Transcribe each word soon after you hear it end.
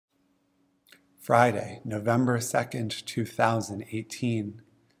Friday, November 2nd, 2018,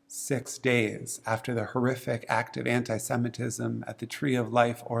 6 days after the horrific act of anti-Semitism at the Tree of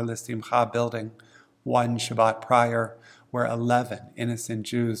Life Or Simcha building, one Shabbat prior, where 11 innocent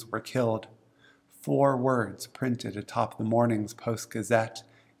Jews were killed. 4 words printed atop the morning's Post-Gazette,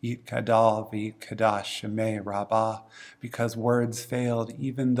 Yitkadal v'Yitkadash Shemei Rabbah, because words failed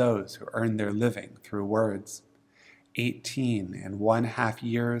even those who earned their living through words. 18½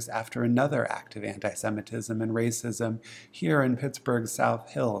 years after another act of anti-Semitism and racism here in Pittsburgh's South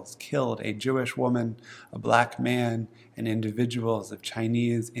Hills killed a Jewish woman, a black man, and individuals of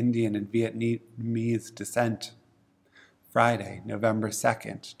Chinese, Indian, and Vietnamese descent. Friday, November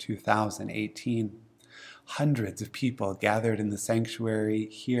 2nd, 2018. Hundreds of people gathered in the sanctuary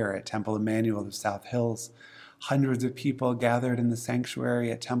here at Temple Emmanuel of South Hills. Hundreds of people gathered in the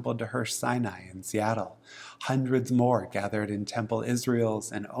sanctuary at Temple Dehersh Sinai in Seattle. Hundreds more gathered in Temple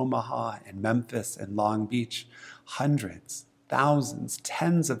Israel's in Omaha and Memphis and Long Beach. Hundreds, thousands,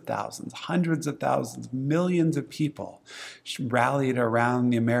 tens of thousands, hundreds of thousands, millions of people rallied around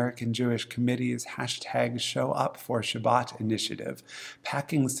the American Jewish Committee's #ShowUpForShabbat initiative,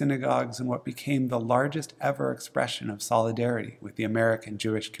 packing synagogues in what became the largest ever expression of solidarity with the American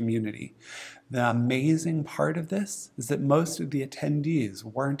Jewish community. The amazing part of this is that most of the attendees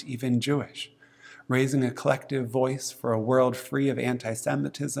weren't even Jewish. Raising a collective voice for a world free of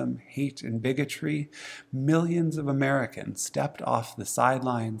anti-Semitism, hate, and bigotry, millions of Americans stepped off the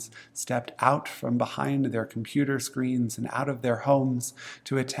sidelines, stepped out from behind their computer screens and out of their homes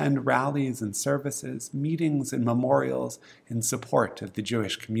to attend rallies and services, meetings and memorials in support of the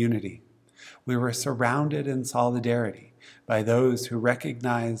Jewish community. We were surrounded in solidarity by those who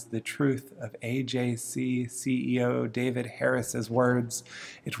recognized the truth of AJC CEO David Harris's words.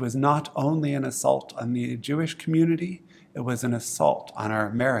 It was not only an assault on the Jewish community, it was an assault on our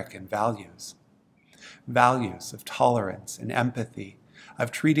American values. Values of tolerance and empathy,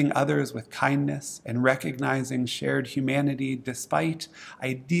 of treating others with kindness and recognizing shared humanity despite,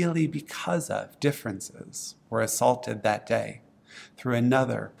 ideally because of, differences, were assaulted that day through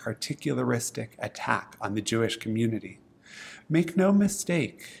another particularistic attack on the Jewish community. Make no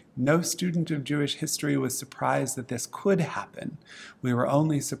mistake, no student of Jewish history was surprised that this could happen. We were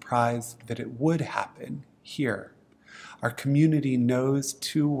only surprised that it would happen here. Our community knows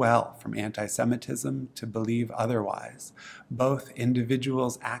too well from anti-Semitism to believe otherwise, both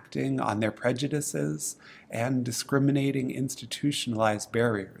individuals acting on their prejudices and discriminating institutionalized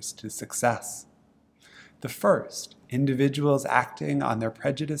barriers to success. The first, individuals acting on their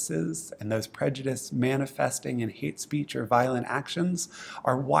prejudices and those prejudices manifesting in hate speech or violent actions,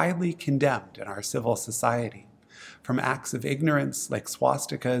 are widely condemned in our civil society. From acts of ignorance like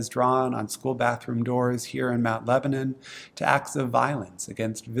swastikas drawn on school bathroom doors here in Mount Lebanon, to acts of violence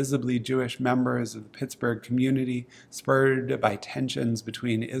against visibly Jewish members of the Pittsburgh community spurred by tensions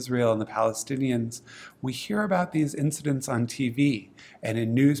between Israel and the Palestinians, we hear about these incidents on TV and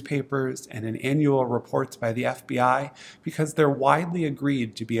in newspapers and in annual reports by the FBI because they're widely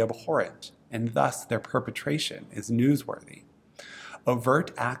agreed to be abhorrent, and thus their perpetration is newsworthy. Overt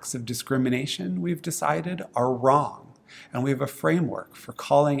acts of discrimination, we've decided, are wrong, and we have a framework for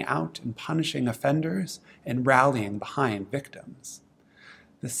calling out and punishing offenders and rallying behind victims.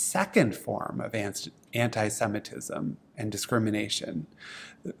 The second form of anti-Semitism and discrimination,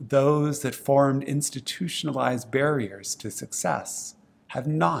 those that formed institutionalized barriers to success, have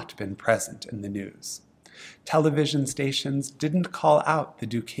not been present in the news. Television stations didn't call out the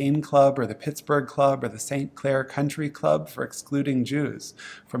Duquesne Club or the Pittsburgh Club or the St. Clair Country Club for excluding Jews,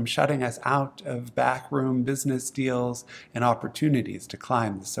 from shutting us out of backroom business deals and opportunities to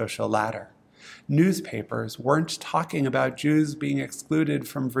climb the social ladder. Newspapers weren't talking about Jews being excluded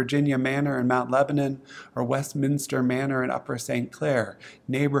from Virginia Manor in Mount Lebanon or Westminster Manor in Upper St. Clair,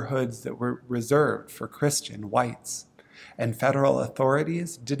 neighborhoods that were reserved for Christian whites. And federal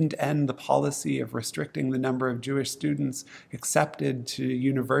authorities didn't end the policy of restricting the number of Jewish students accepted to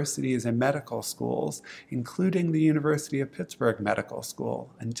universities and medical schools, including the University of Pittsburgh Medical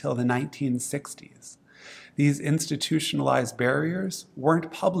School, until the 1960s. These institutionalized barriers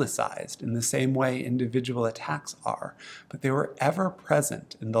weren't publicized in the same way individual attacks are, but they were ever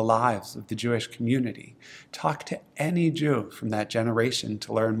present in the lives of the Jewish community. Talk to any Jew from that generation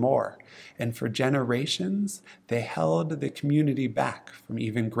to learn more. And for generations, they held the community back from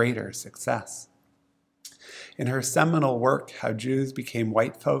even greater success. In her seminal work, How Jews Became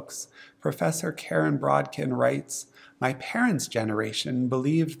White Folks, Professor Karen Brodkin writes, "My parents' generation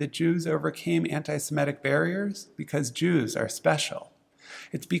believed that Jews overcame anti-Semitic barriers because Jews are special.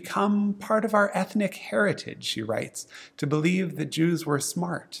 It's become part of our ethnic heritage, she writes, to believe that Jews were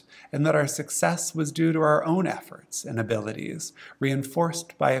smart and that our success was due to our own efforts and abilities,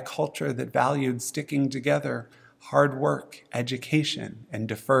 reinforced by a culture that valued sticking together, hard work, education, and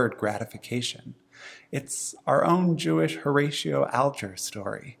deferred gratification. It's our own Jewish Horatio Alger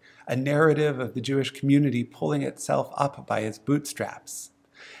story, a narrative of the Jewish community pulling itself up by its bootstraps.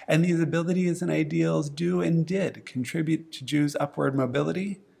 And these abilities and ideals do and did contribute to Jews' upward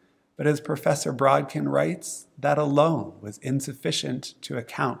mobility, but as Professor Brodkin writes, that alone was insufficient to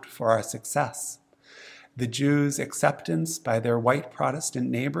account for our success. The Jews' acceptance by their white Protestant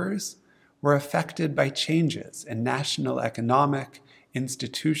neighbors were affected by changes in national economic,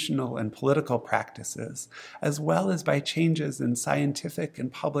 institutional, and political practices, as well as by changes in scientific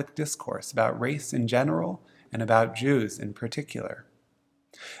and public discourse about race in general and about Jews in particular.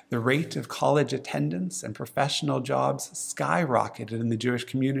 The rate of college attendance and professional jobs skyrocketed in the Jewish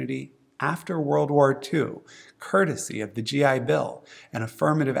community after World War II, courtesy of the GI Bill, an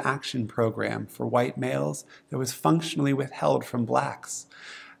affirmative action program for white males that was functionally withheld from blacks,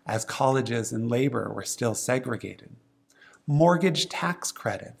 as colleges and labor were still segregated. Mortgage tax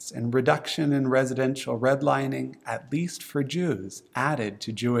credits and reduction in residential redlining, at least for Jews, added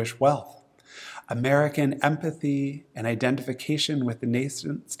to Jewish wealth. American empathy and identification with the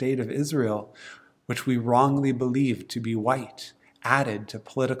nascent state of Israel, which we wrongly believed to be white, added to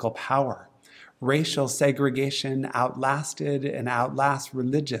political power. Racial segregation outlasted and outlasts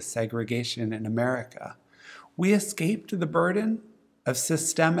religious segregation in America. We escaped the burden of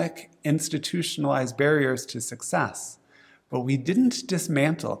systemic, institutionalized barriers to success, but we didn't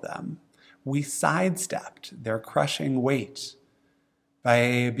dismantle them. We sidestepped their crushing weight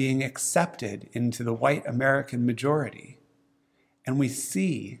by being accepted into the white American majority. And we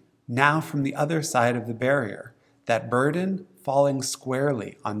see now from the other side of the barrier that burden falling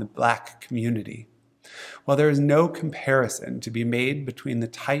squarely on the black community. While there is no comparison to be made between the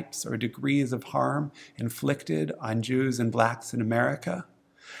types or degrees of harm inflicted on Jews and blacks in America,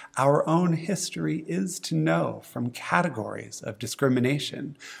 our own history is to know from categories of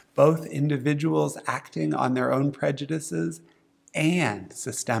discrimination, both individuals acting on their own prejudices and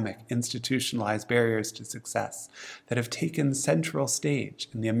systemic institutionalized barriers to success that have taken central stage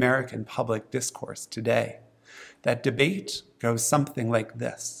in the American public discourse today. That debate goes something like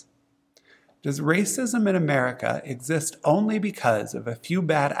this. Does racism in America exist only because of a few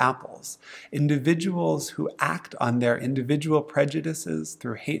bad apples, individuals who act on their individual prejudices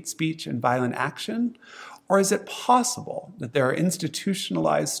through hate speech and violent action? Or is it possible that there are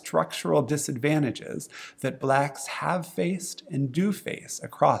institutionalized structural disadvantages that blacks have faced and do face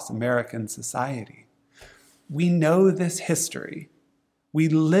across American society? We know this history. We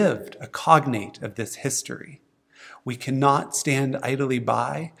lived a cognate of this history. We cannot stand idly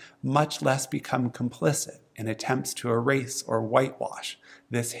by, much less become complicit in attempts to erase or whitewash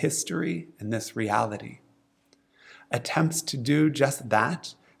this history and this reality. Attempts to do just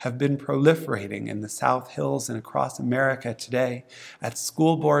that have been proliferating in the South Hills and across America today at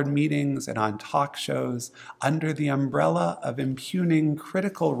school board meetings and on talk shows under the umbrella of impugning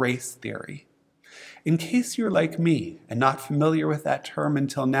critical race theory. In case you're like me and not familiar with that term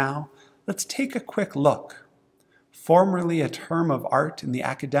until now, let's take a quick look. Formerly a term of art in the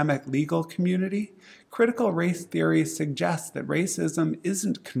academic legal community, critical race theory suggests that racism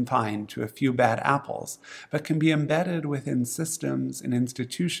isn't confined to a few bad apples, but can be embedded within systems and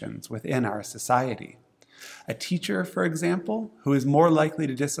institutions within our society. A teacher, for example, who is more likely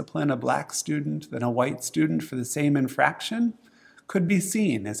to discipline a black student than a white student for the same infraction, could be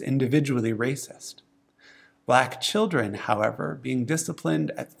seen as individually racist. Black children, however, being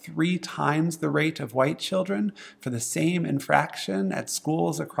disciplined at 3 times the rate of white children for the same infraction at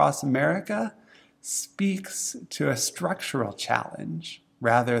schools across America speaks to a structural challenge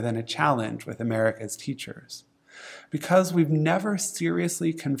rather than a challenge with America's teachers. Because we've never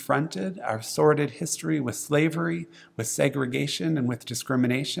seriously confronted our sordid history with slavery, with segregation, and with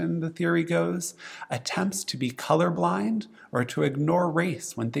discrimination, the theory goes, attempts to be colorblind or to ignore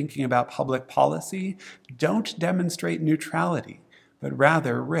race when thinking about public policy don't demonstrate neutrality, but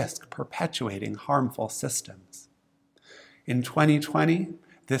rather risk perpetuating harmful systems. In 2020,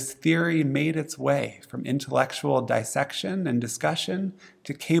 this theory made its way from intellectual dissection and discussion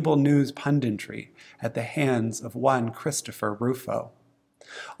to cable news punditry at the hands of one Christopher Rufo.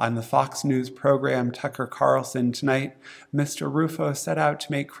 On the Fox News program Tucker Carlson tonight, Mr. Rufo set out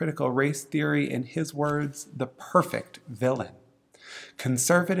to make critical race theory, in his words, the perfect villain.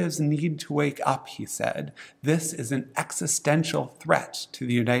 Conservatives need to wake up, he said. This is an existential threat to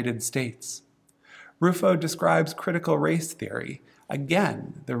the United States. Rufo describes critical race theory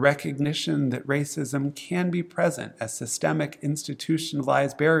Again, the recognition that racism can be present as systemic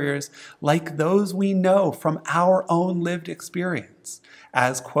institutionalized barriers like those we know from our own lived experience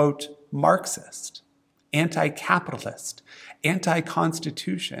as, quote, Marxist, anti-capitalist,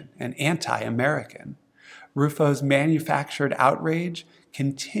 anti-constitution, and anti-American. Rufo's manufactured outrage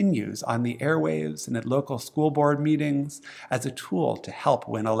continues on the airwaves and at local school board meetings as a tool to help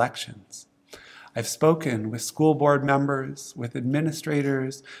win elections. I've spoken with school board members, with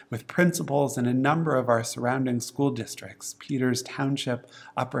administrators, with principals in a number of our surrounding school districts, Peters Township,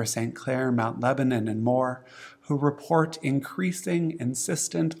 Upper St. Clair, Mount Lebanon, and more, who report increasing,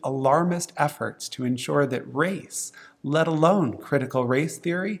 insistent, alarmist efforts to ensure that race, let alone critical race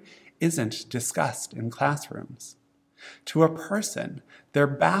theory, isn't discussed in classrooms. To a person, they're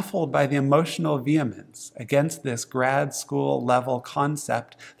baffled by the emotional vehemence against this grad school level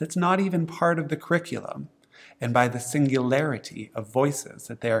concept that's not even part of the curriculum, and by the singularity of voices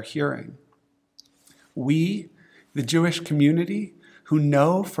that they are hearing. We, the Jewish community, who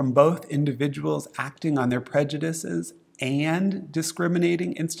know from both individuals acting on their prejudices and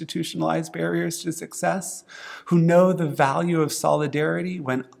discriminating institutionalized barriers to success, who know the value of solidarity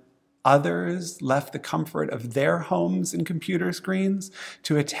when others left the comfort of their homes and computer screens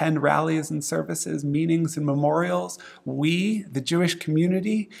to attend rallies and services, meetings and memorials, we, the Jewish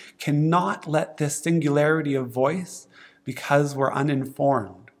community, cannot let this singularity of voice because we're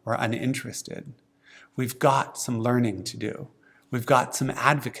uninformed or uninterested. We've got some learning to do. We've got some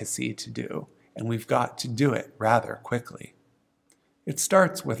advocacy to do, and we've got to do it rather quickly. It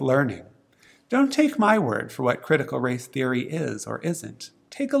starts with learning. Don't take my word for what critical race theory is or isn't.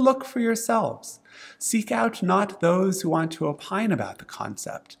 Take a look for yourselves. Seek out not those who want to opine about the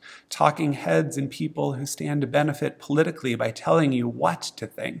concept, talking heads and people who stand to benefit politically by telling you what to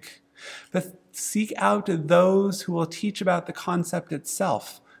think, but seek out those who will teach about the concept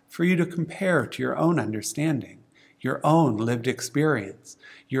itself for you to compare to your own understanding, your own lived experience,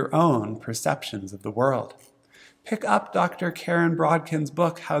 your own perceptions of the world. Pick up Dr. Karen Brodkin's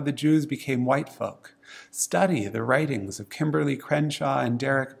book, How the Jews Became White Folk. Study the writings of Kimberly Crenshaw and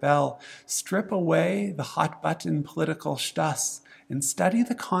Derek Bell. Strip away the hot-button political stuss and study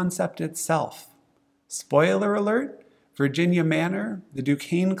the concept itself. Spoiler alert, Virginia Manor, the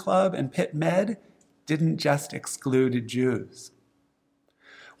Duquesne Club, and Pitt Med didn't just exclude Jews.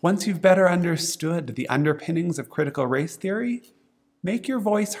 Once you've better understood the underpinnings of critical race theory, make your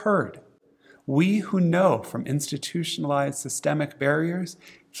voice heard. We who know from institutionalized systemic barriers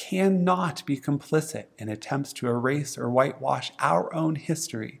cannot be complicit in attempts to erase or whitewash our own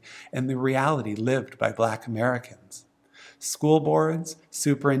history and the reality lived by Black Americans. School boards,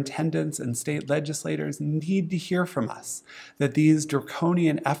 superintendents, and state legislators need to hear from us that these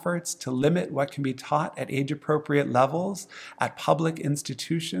draconian efforts to limit what can be taught at age-appropriate levels at public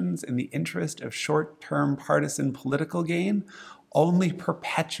institutions in the interest of short-term partisan political gain only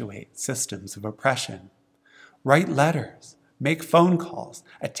perpetuate systems of oppression. Write letters, make phone calls,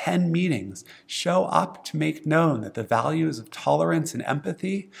 attend meetings, show up to make known that the values of tolerance and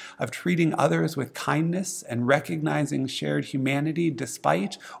empathy, of treating others with kindness and recognizing shared humanity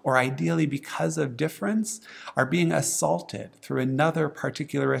despite or ideally because of difference, are being assaulted through another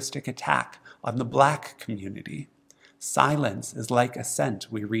particularistic attack on the Black community. Silence is like assent,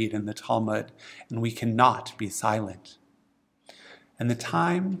 we read in the Talmud, and we cannot be silent. And the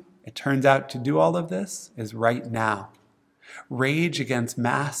time, it turns out, to do all of this is right now. Rage against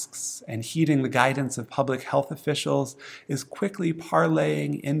masks and heeding the guidance of public health officials is quickly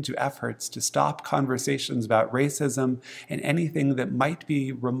parlaying into efforts to stop conversations about racism and anything that might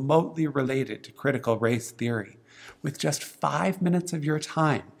be remotely related to critical race theory. With just 5 minutes of your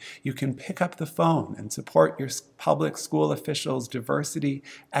time, you can pick up the phone and support your public school officials' diversity,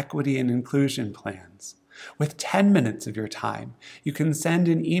 equity, and inclusion plans. With 10 minutes of your time, you can send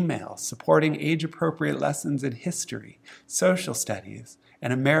an email supporting age-appropriate lessons in history, social studies,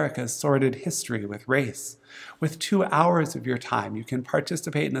 and America's sordid history with race. With 2 hours of your time, you can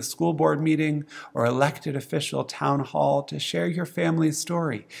participate in a school board meeting or elected official town hall to share your family's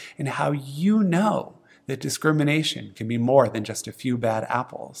story and how you know that discrimination can be more than just a few bad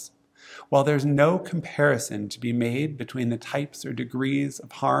apples. While there's no comparison to be made between the types or degrees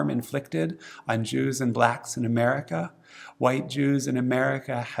of harm inflicted on Jews and Blacks in America, white Jews in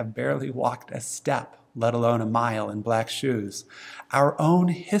America have barely walked a step, let alone a mile, in Black shoes. Our own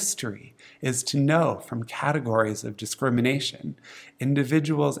history is to know from categories of discrimination,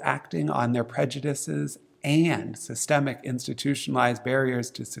 individuals acting on their prejudices and systemic institutionalized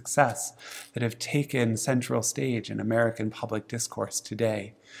barriers to success that have taken central stage in American public discourse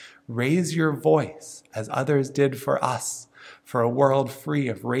today. Raise your voice, as others did for us, for a world free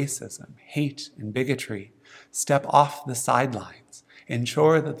of racism, hate, and bigotry. Step off the sidelines.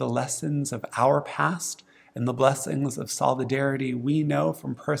 Ensure that the lessons of our past and the blessings of solidarity we know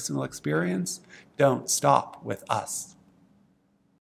from personal experience don't stop with us.